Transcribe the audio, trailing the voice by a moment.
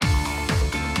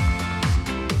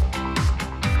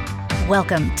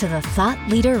Welcome to the Thought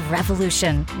Leader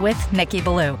Revolution with Nikki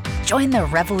Ballou. Join the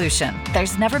revolution.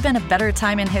 There's never been a better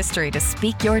time in history to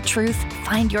speak your truth,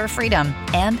 find your freedom,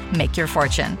 and make your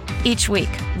fortune. Each week,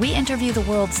 we interview the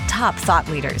world's top thought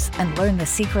leaders and learn the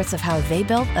secrets of how they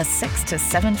built a 6 to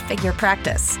 7 figure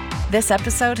practice. This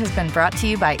episode has been brought to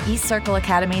you by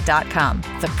eCircleAcademy.com,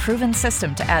 the proven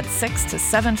system to add 6 to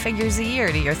 7 figures a year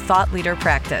to your thought leader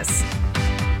practice.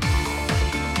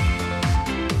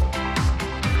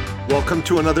 Welcome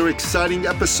to another exciting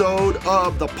episode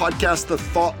of the podcast, The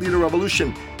Thought Leader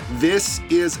Revolution. This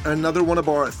is another one of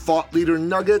our Thought Leader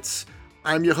Nuggets.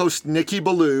 I'm your host, Nikki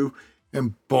Ballou,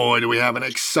 and boy, do we have an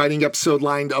exciting episode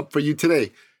lined up for you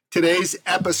today. Today's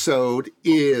episode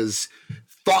is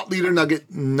Thought Leader Nugget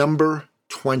number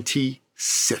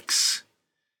 26.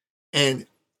 And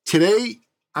today,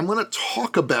 I'm going to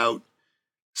talk about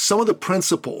some of the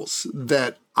principles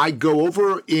that I go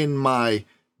over in my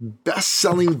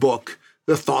best-selling book,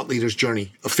 The Thought Leader's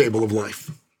Journey, A Fable of Life.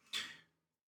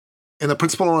 And the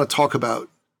principle I want to talk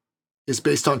about is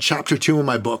based on chapter 2 in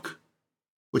my book,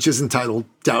 which is entitled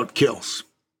Doubt Kills.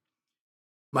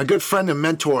 My good friend and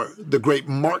mentor, the great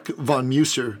Mark von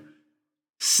Musser,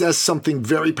 says something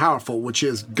very powerful, which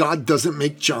is God doesn't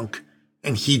make junk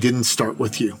and he didn't start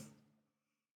with you.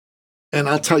 And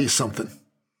I'll tell you something.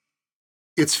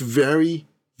 It's very,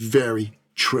 very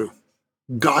true.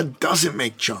 God doesn't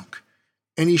make junk,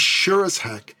 and he sure as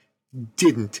heck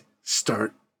didn't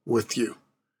start with you.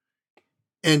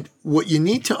 And what you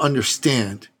need to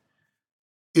understand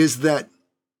is that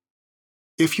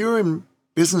if you're in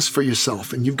business for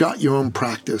yourself and you've got your own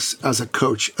practice as a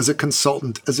coach, as a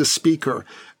consultant, as a speaker,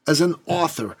 as an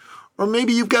author, or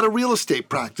maybe you've got a real estate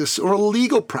practice or a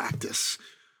legal practice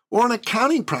or an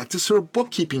accounting practice or a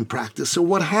bookkeeping practice or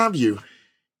what have you,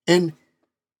 and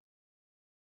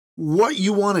what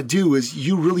you want to do is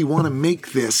you really want to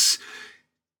make this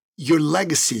your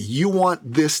legacy. You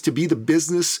want this to be the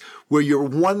business where you're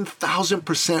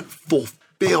 1,000%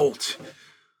 fulfilled,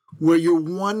 where you're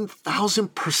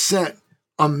 1,000%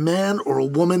 a man or a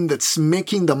woman that's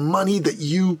making the money that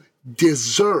you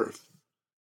deserve.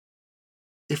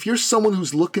 If you're someone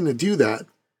who's looking to do that,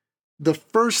 the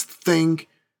first thing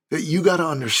that you got to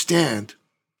understand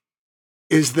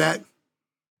is that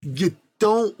you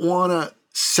don't want to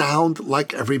sound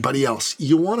like everybody else.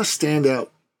 You want to stand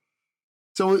out.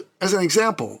 So as an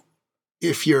example,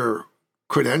 if your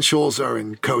credentials are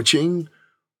in coaching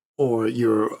or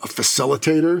you're a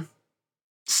facilitator,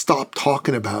 stop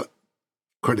talking about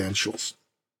credentials.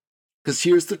 Because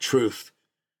here's the truth.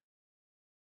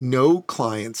 No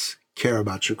clients care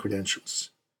about your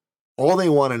credentials. All they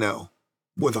want to know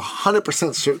with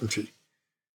 100% certainty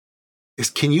is,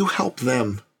 can you help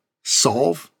them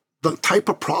solve the type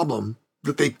of problem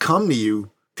that they come to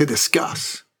you to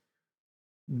discuss?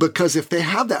 Because if they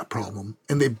have that problem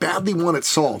and they badly want it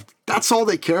solved, that's all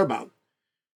they care about.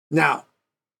 Now,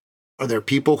 are there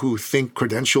people who think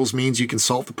credentials means you can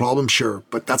solve the problem? Sure,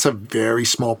 but that's a very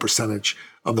small percentage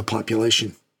of the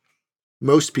population.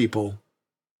 Most people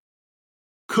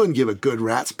couldn't give a good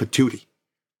rat's patootie.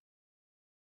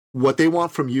 What they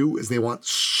want from you is they want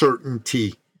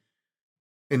certainty.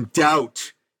 And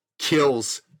doubt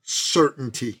kills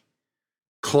certainty.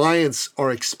 Clients are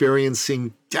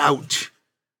experiencing doubt.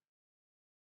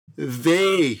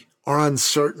 They are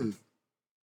uncertain.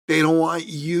 They don't want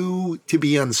you to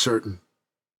be uncertain.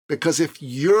 Because if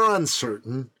you're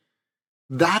uncertain,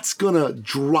 that's going to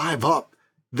drive up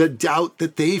the doubt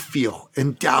that they feel.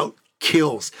 And doubt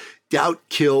kills. Doubt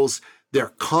kills their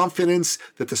confidence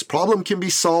that this problem can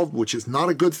be solved, which is not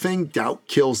a good thing. Doubt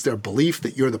kills their belief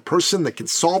that you're the person that can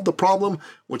solve the problem,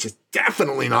 which is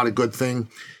definitely not a good thing.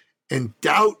 And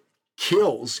doubt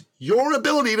kills your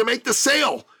ability to make the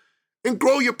sale and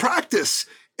grow your practice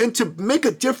and to make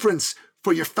a difference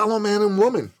for your fellow man and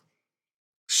woman.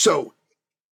 So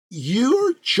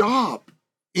your job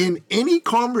in any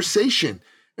conversation,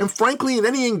 and frankly, in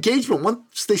any engagement,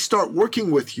 once they start working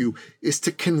with you, is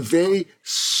to convey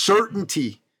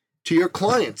certainty to your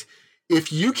client.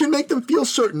 If you can make them feel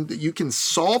certain that you can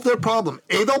solve their problem,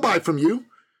 A, they'll buy from you,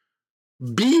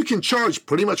 B, you can charge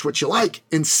pretty much what you like,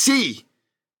 and C,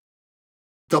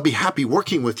 they'll be happy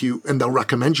working with you and they'll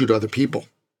recommend you to other people.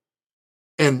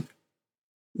 And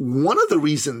one of the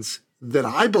reasons that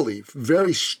I believe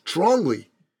very strongly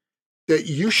that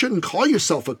you shouldn't call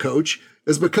yourself a coach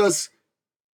is because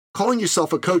calling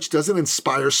yourself a coach doesn't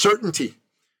inspire certainty.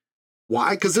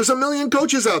 Why? Because there's a million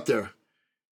coaches out there.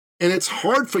 And it's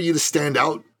hard for you to stand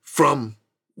out from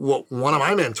what one of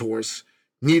my mentors,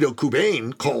 Nido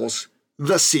Qubein, calls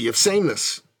the sea of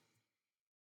sameness.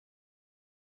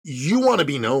 You want to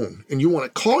be known and you want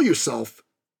to call yourself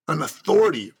an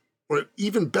authority, or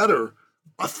even better,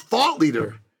 a thought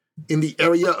leader in the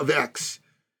area of X.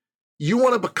 You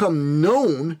want to become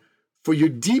known for your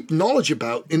deep knowledge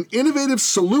about and innovative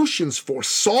solutions for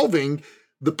solving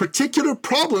the particular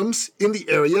problems in the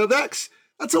area of X.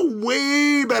 That's a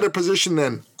way better position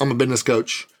than I'm a business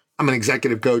coach, I'm an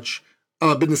executive coach, I'm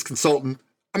a business consultant,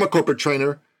 I'm a corporate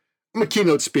trainer, I'm a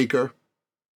keynote speaker.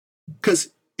 Because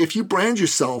if you brand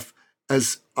yourself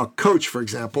as a coach, for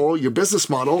example, your business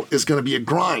model is going to be a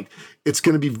grind. It's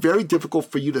going to be very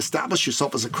difficult for you to establish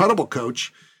yourself as a credible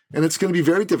coach, and it's going to be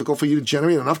very difficult for you to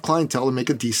generate enough clientele to make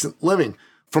a decent living.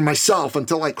 For myself,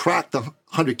 until I cracked the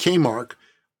 100K mark,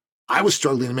 I was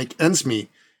struggling to make ends meet.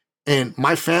 And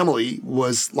my family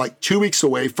was like 2 weeks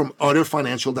away from utter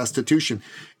financial destitution.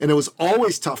 And it was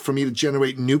always tough for me to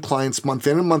generate new clients month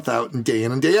in and month out and day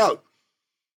in and day out.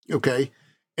 Okay?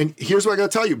 And here's what I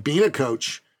got to tell you. Being a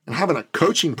coach and having a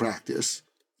coaching practice,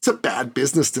 it's a bad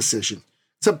business decision.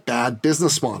 It's a bad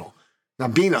business model. Now,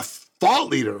 being a thought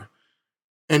leader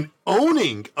and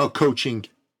owning a coaching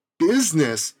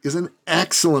business is an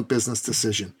excellent business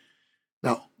decision.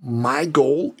 Now, my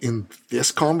goal in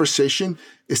this conversation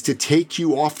is to take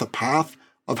you off the path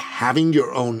of having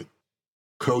your own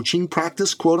coaching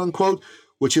practice, quote unquote,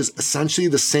 which is essentially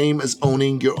the same as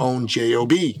owning your own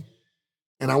job.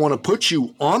 And I want to put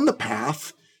you on the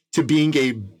path to being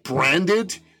a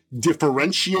branded,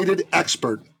 differentiated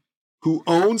expert who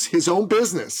owns his own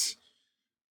business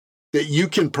that you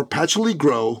can perpetually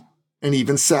grow and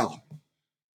even sell.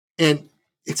 And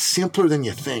it's simpler than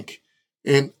you think.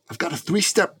 And I've got a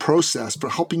 3-step process for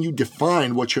helping you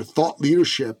define what your thought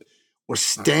leadership or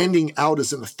standing out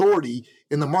as an authority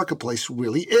in the marketplace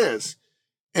really is.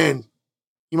 And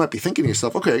you might be thinking to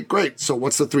yourself, okay, great. So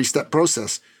what's the 3-step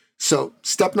process? So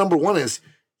step number 1 is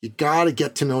you got to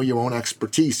get to know your own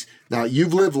expertise. Now,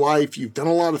 you've lived life, you've done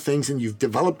a lot of things, and you've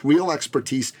developed real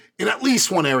expertise in at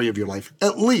least one area of your life.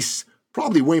 At least,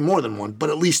 probably way more than one,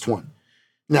 but at least one.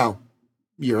 Now,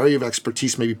 your area of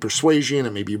expertise may be persuasion,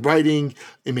 it may be writing,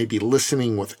 it may be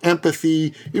listening with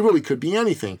empathy. It really could be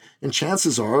anything. And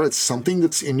chances are it's something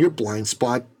that's in your blind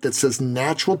spot that's as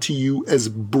natural to you as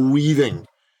breathing.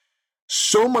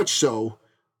 So much so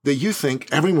that you think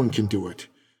everyone can do it.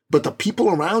 But the people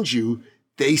around you,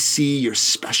 they see your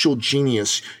special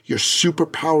genius, your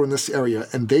superpower in this area,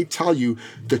 and they tell you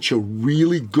that you're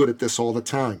really good at this all the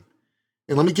time.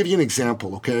 And let me give you an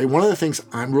example, okay? One of the things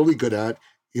I'm really good at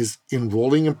is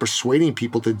enrolling and persuading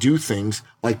people to do things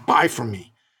like buy from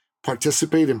me,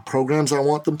 participate in programs I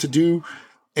want them to do,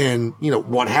 and,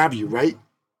 what have you, right?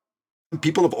 And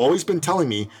people have always been telling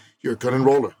me, you're a good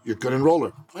enroller, you're a good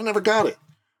enroller. I never got it,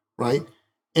 right?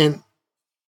 And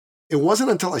it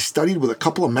wasn't until I studied with a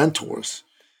couple of mentors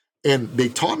and they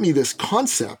taught me this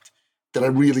concept that I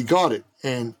really got it.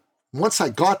 And once I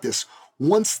got this,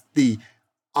 once the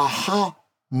aha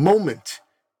moment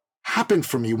happened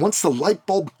for me, once the light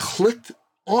bulb clicked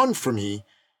on for me,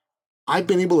 I've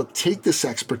been able to take this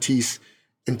expertise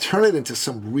and turn it into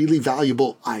some really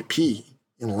valuable IP,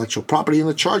 intellectual property, and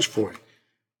a charge for it,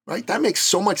 right? That makes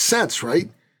so much sense, right?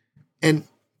 And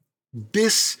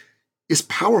this is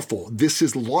powerful. This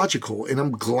is logical. And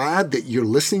I'm glad that you're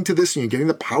listening to this and you're getting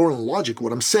the power and logic of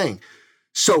what I'm saying.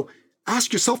 So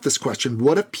ask yourself this question.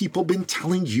 What have people been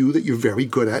telling you that you're very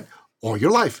good at all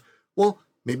your life? Well,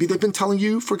 maybe they've been telling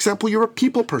you, for example, you're a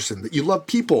people person, that you love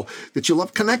people, that you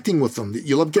love connecting with them, that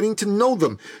you love getting to know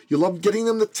them, you love getting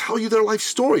them to tell you their life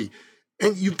story.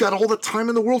 And you've got all the time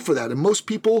in the world for that. And most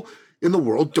people in the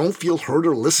world don't feel heard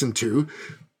or listened to,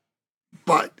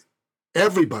 but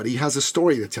everybody has a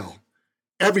story to tell.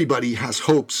 Everybody has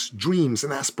hopes, dreams,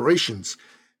 and aspirations.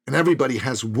 And everybody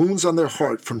has wounds on their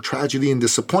heart from tragedy and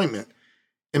disappointment.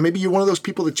 And maybe you're one of those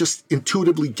people that just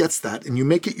intuitively gets that, and you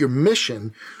make it your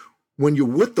mission when you're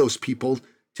with those people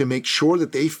to make sure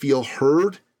that they feel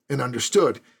heard and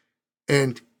understood.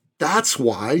 And that's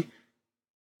why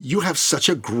you have such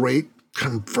a great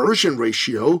conversion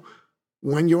ratio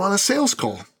when you're on a sales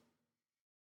call.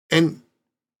 And,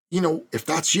 if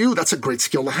that's you, that's a great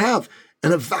skill to have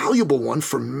and a valuable one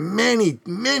for many,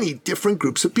 many different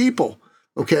groups of people,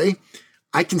 okay?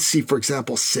 I can see, for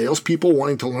example, salespeople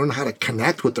wanting to learn how to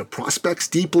connect with their prospects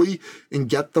deeply and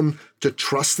get them to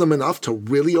trust them enough to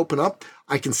really open up.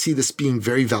 I can see this being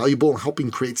very valuable in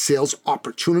helping create sales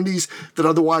opportunities that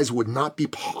otherwise would not be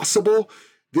possible.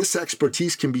 This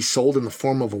expertise can be sold in the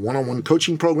form of a one-on-one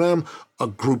coaching program, a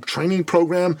group training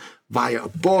program, via a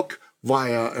book,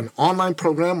 via an online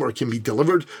program, or it can be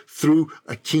delivered through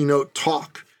a keynote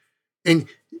talk. And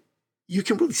you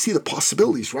can really see the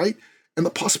possibilities, right? And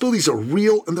the possibilities are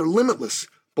real and they're limitless.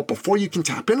 But before you can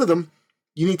tap into them,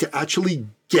 you need to actually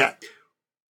get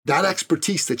that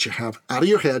expertise that you have out of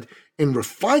your head and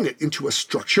refine it into a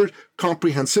structured,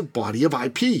 comprehensive body of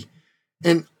IP.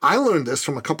 And I learned this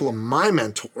from a couple of my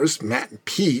mentors, Matt and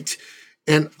Pete,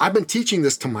 and I've been teaching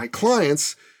this to my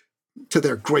clients to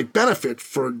their great benefit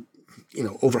for,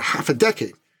 over half a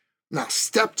decade. Now,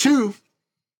 step 2,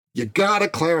 you gotta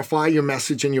clarify your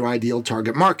message and your ideal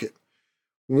target market.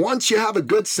 Once you have a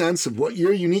good sense of what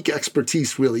your unique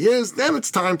expertise really is, then it's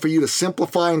time for you to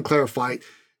simplify and clarify it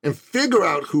and figure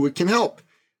out who it can help.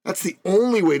 That's the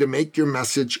only way to make your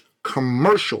message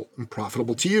commercial and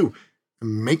profitable to you.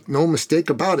 And make no mistake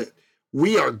about it,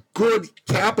 we are good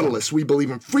capitalists. We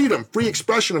believe in freedom, free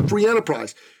expression, and free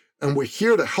enterprise. And we're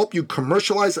here to help you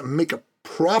commercialize and make a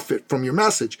profit from your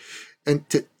message and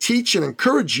to teach and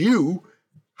encourage you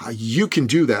how you can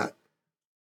do that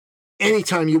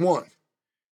anytime you want.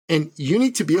 And you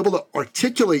need to be able to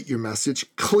articulate your message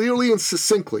clearly and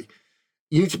succinctly.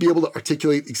 You need to be able to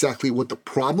articulate exactly what the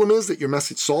problem is that your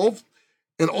message solved,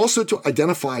 and also to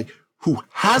identify who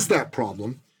has that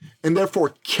problem and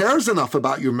therefore cares enough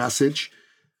about your message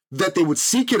that they would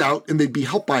seek it out and they'd be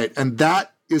helped by it. And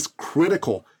that is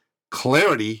critical.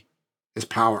 Clarity is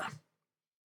power.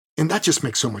 And that just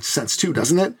makes so much sense too,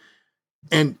 doesn't it?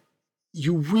 And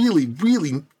you really,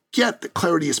 really get that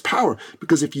clarity is power,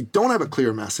 because if you don't have a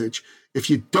clear message, if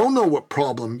you don't know what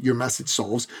problem your message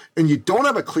solves, and you don't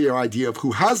have a clear idea of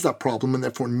who has that problem and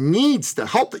therefore needs the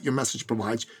help that your message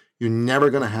provides, you're never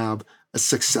going to have a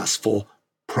successful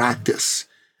practice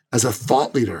as a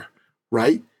thought leader,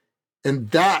 right?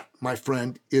 And that, my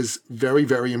friend, is very,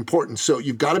 very important. So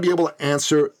you've got to be able to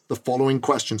answer the following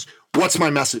questions. What's my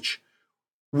message?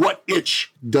 What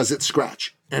itch does it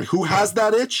scratch? And who has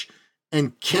that itch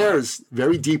and cares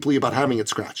very deeply about having it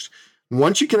scratched?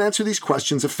 Once you can answer these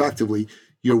questions effectively,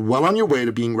 you're well on your way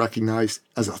to being recognized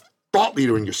as a thought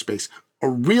leader in your space, a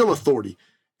real authority.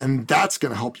 And that's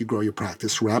going to help you grow your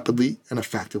practice rapidly and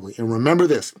effectively. And remember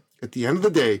this, at the end of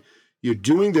the day, you're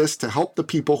doing this to help the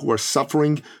people who are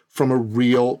suffering from a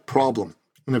real problem.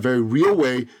 In a very real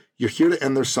way, you're here to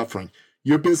end their suffering.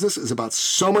 Your business is about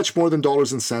so much more than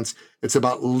dollars and cents. It's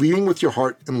about leading with your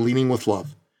heart and leading with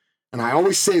love. And I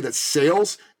always say that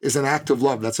sales is an act of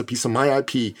love. That's a piece of my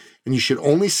IP. And you should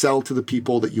only sell to the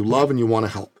people that you love and you want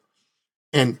to help.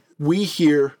 And we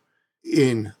here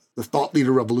in the Thought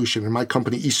Leader Revolution, in my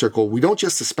company, eCircle, we don't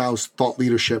just espouse thought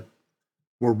leadership.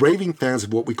 We're raving fans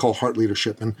of what we call heart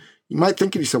leadership. And you might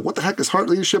think to yourself, what the heck is heart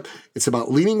leadership? It's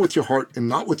about leading with your heart and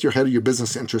not with your head or your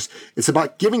business interests. It's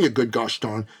about giving a good gosh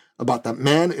darn about that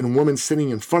man and woman sitting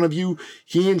in front of you.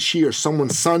 He and she are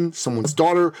someone's son, someone's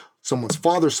daughter, someone's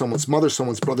father, someone's mother,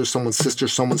 someone's brother, someone's sister,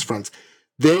 someone's friends.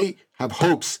 They have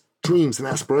hopes, dreams, and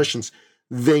aspirations.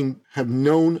 They have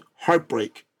known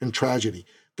heartbreak and tragedy.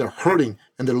 They're hurting,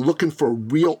 and they're looking for a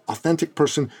real, authentic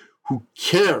person who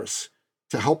cares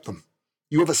to help them.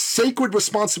 You have a sacred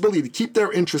responsibility to keep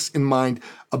their interests in mind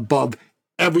above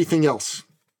everything else.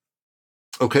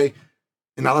 Okay?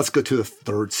 And now let's go to the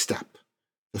third step.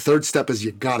 The third step is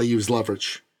you got to use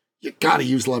leverage. You got to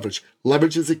use leverage.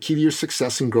 Leverage is the key to your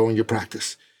success in growing your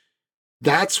practice.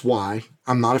 That's why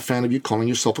I'm not a fan of you calling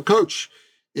yourself a coach.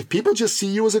 If people just see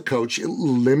you as a coach, it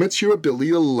limits your ability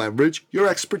to leverage your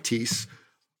expertise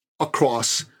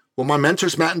across what my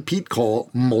mentors Matt and Pete call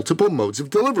multiple modes of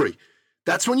delivery.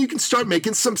 That's when you can start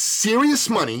making some serious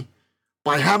money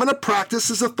by having a practice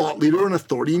as a thought leader and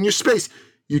authority in your space.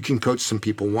 You can coach some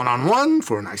people one-on-one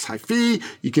for a nice high fee.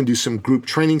 You can do some group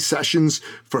training sessions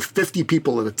for 50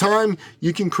 people at a time.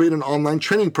 You can create an online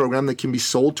training program that can be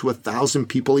sold to 1,000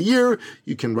 people a year.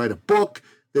 You can write a book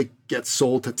that gets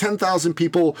sold to 10,000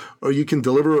 people, or you can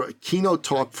deliver a keynote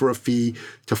talk for a fee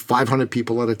to 500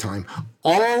 people at a time,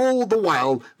 all the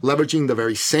while leveraging the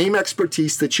very same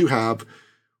expertise that you have,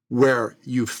 where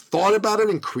you've thought about it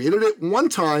and created it one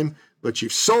time, but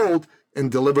you've sold and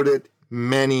delivered it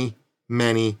many,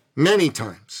 many, many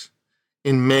times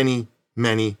in many,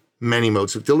 many, many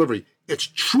modes of delivery. It's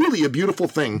truly a beautiful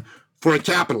thing for a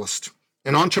capitalist,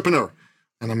 an entrepreneur,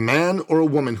 and a man or a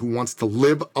woman who wants to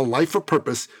live a life of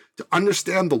purpose, to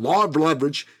understand the law of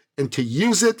leverage and to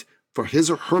use it for his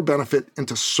or her benefit and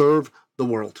to serve the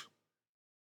world.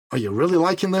 Are you really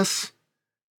liking this?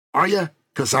 Are you?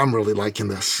 Because I'm really liking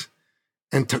this.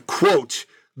 And to quote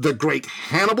the great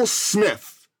Hannibal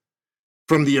Smith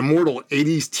from the immortal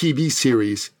 80s TV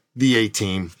series, The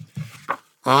A-Team,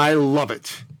 I love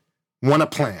it when a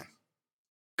plan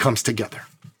comes together.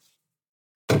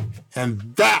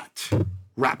 And that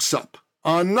wraps up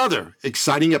another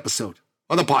exciting episode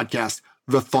of the podcast,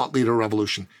 The Thought Leader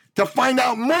Revolution. To find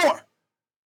out more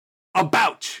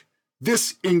about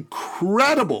this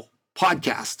incredible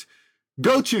podcast,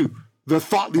 go to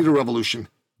thethoughtleaderrevolution.com.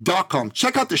 thoughtlleader.com.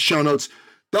 Check out the show notes.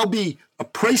 There'll be a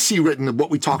précis written of what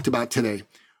we talked about today.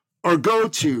 Or go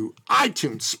to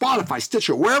iTunes, Spotify,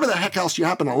 Stitcher, wherever the heck else you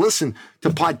happen to listen to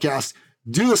podcasts.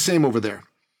 Do the same over there.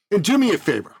 And do me a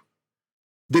favor.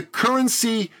 The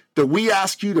currency that we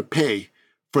ask you to pay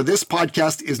for this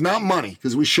podcast is not money,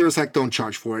 because we sure as heck don't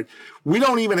charge for it. We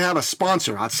don't even have a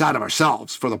sponsor outside of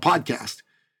ourselves for the podcast.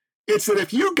 It's that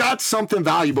if you got something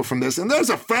valuable from this, and there's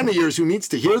a friend of yours who needs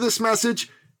to hear this message,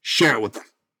 share it with them.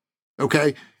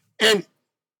 Okay? And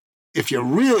if you're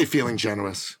really feeling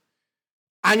generous,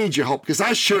 I need your help, because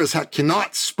I sure as heck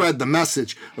cannot spread the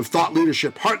message of thought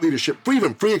leadership, heart leadership,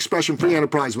 freedom, free expression, free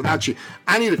enterprise without you.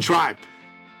 I need a tribe.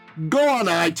 Go on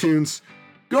to iTunes,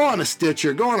 go on to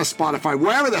Stitcher, go on to Spotify,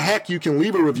 wherever the heck you can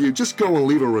leave a review. Just go and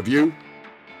leave a review,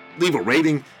 leave a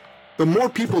rating. The more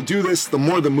people do this, the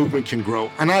more the movement can grow.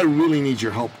 And I really need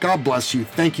your help. God bless you.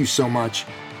 Thank you so much.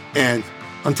 And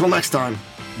until next time,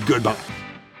 goodbye.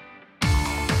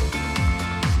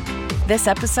 This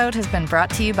episode has been brought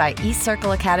to you by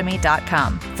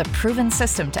eCircleAcademy.com, the proven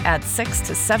system to add 6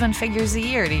 to 7 figures a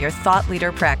year to your thought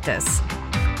leader practice.